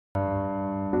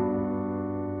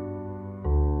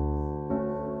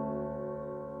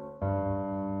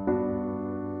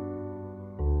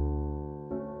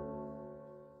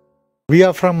We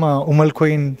are from Al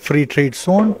Quwain Free Trade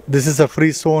Zone. This is a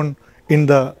free zone in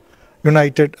the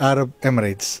United Arab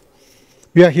Emirates.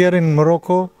 We are here in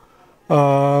Morocco.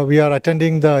 We are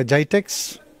attending the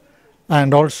GITEX,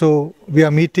 and also we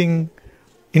are meeting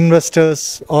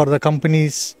investors or the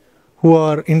companies who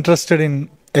are interested in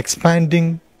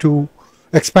expanding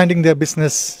their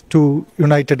business to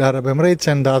United Arab Emirates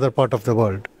and the other part of the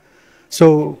world.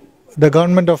 So the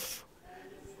government of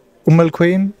Al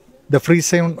Quwain, the Free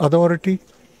Zone Authority,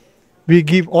 we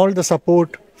give all the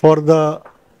support for the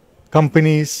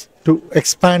companies to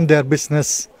expand their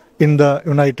business in the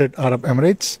United Arab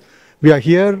Emirates. We are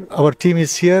here, our team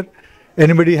is here.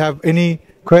 Anybody have any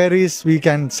queries, we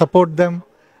can support them.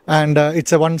 And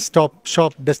it's a one-stop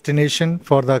shop destination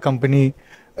for the company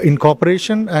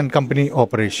incorporation and company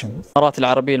operation. الإمارات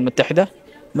العربية المتحدة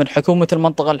من حكومة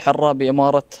المنطقة الحرة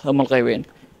بإمارة القيوين.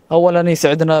 أولا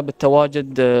يسعدنا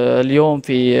بالتواجد اليوم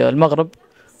في المغرب،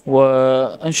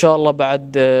 وإن شاء الله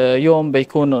بعد يوم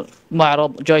بيكون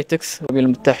معرض جايتكس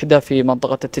المتحدة في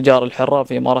منطقة التجارة الحرة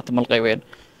في إمارة القيوين.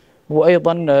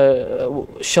 وأيضا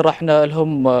شرحنا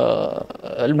لهم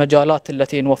المجالات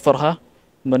التي نوفرها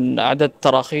من عدد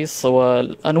تراخيص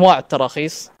وأنواع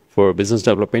التراخيص. For business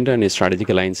development and strategic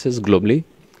alliances globally.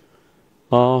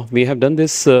 We have done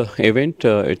this event.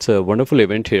 It's a wonderful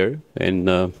event here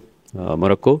in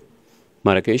Morocco,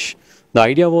 Marrakesh. The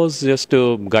idea was just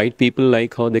to guide people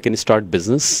like how they can start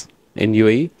business in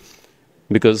UAE,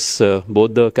 because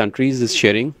both the countries is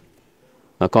sharing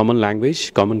a common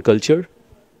language, common culture,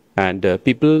 and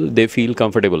people, they feel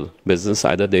comfortable business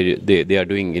either they are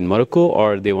doing in Morocco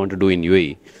or they want to do in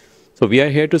UAE. So we are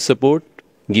here to support.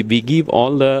 We give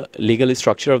all the legal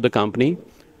structure of the company,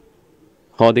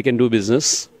 how they can do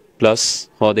business, plus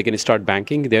how they can start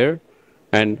banking there,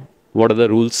 and what are the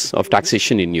rules of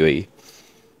taxation in UAE.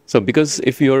 So because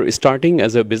if you're starting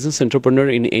as a business entrepreneur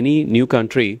in any new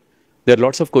country, there are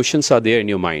lots of questions are there in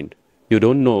your mind. You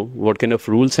don't know what kind of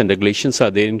rules and regulations are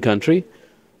there in country.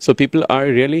 So people are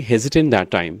really hesitant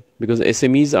that time because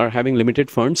SMEs are having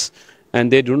limited funds and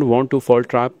they don't want to fall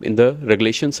trap in the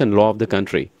regulations and law of the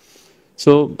country.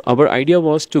 So our idea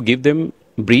was to give them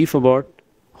brief about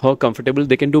how comfortable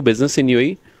they can do business in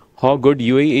UAE, how good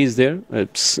UAE is there,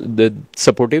 the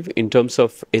supportive in terms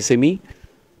of SME.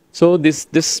 So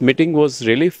this meeting was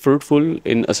really fruitful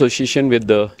in association with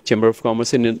the Chamber of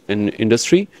Commerce and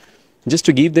Industry, just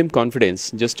to give them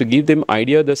confidence, just to give them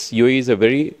idea that UAE is a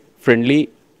very friendly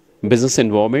business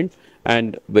environment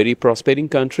and very prospering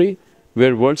country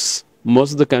where most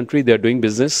of the country they are doing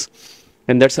business.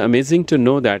 And that's amazing to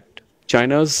know that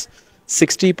China's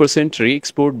 60%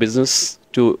 re-export business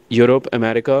to Europe,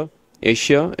 America,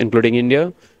 Asia, including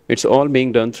India, it's all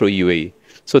being done through UAE.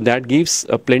 So that gives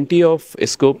a plenty of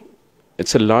scope.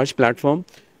 It's a large platform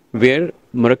where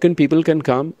Moroccan people can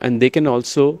come and they can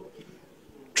also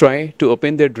try to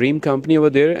open their dream company over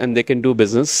there and they can do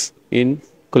business in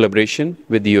collaboration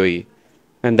with the UAE.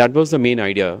 And that was the main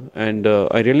idea. And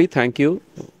I really thank you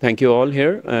all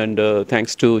here, and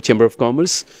thanks to Chamber of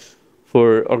Commerce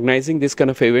for organizing this kind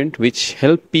of event which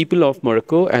help people of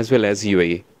Morocco as well as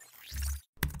UAE.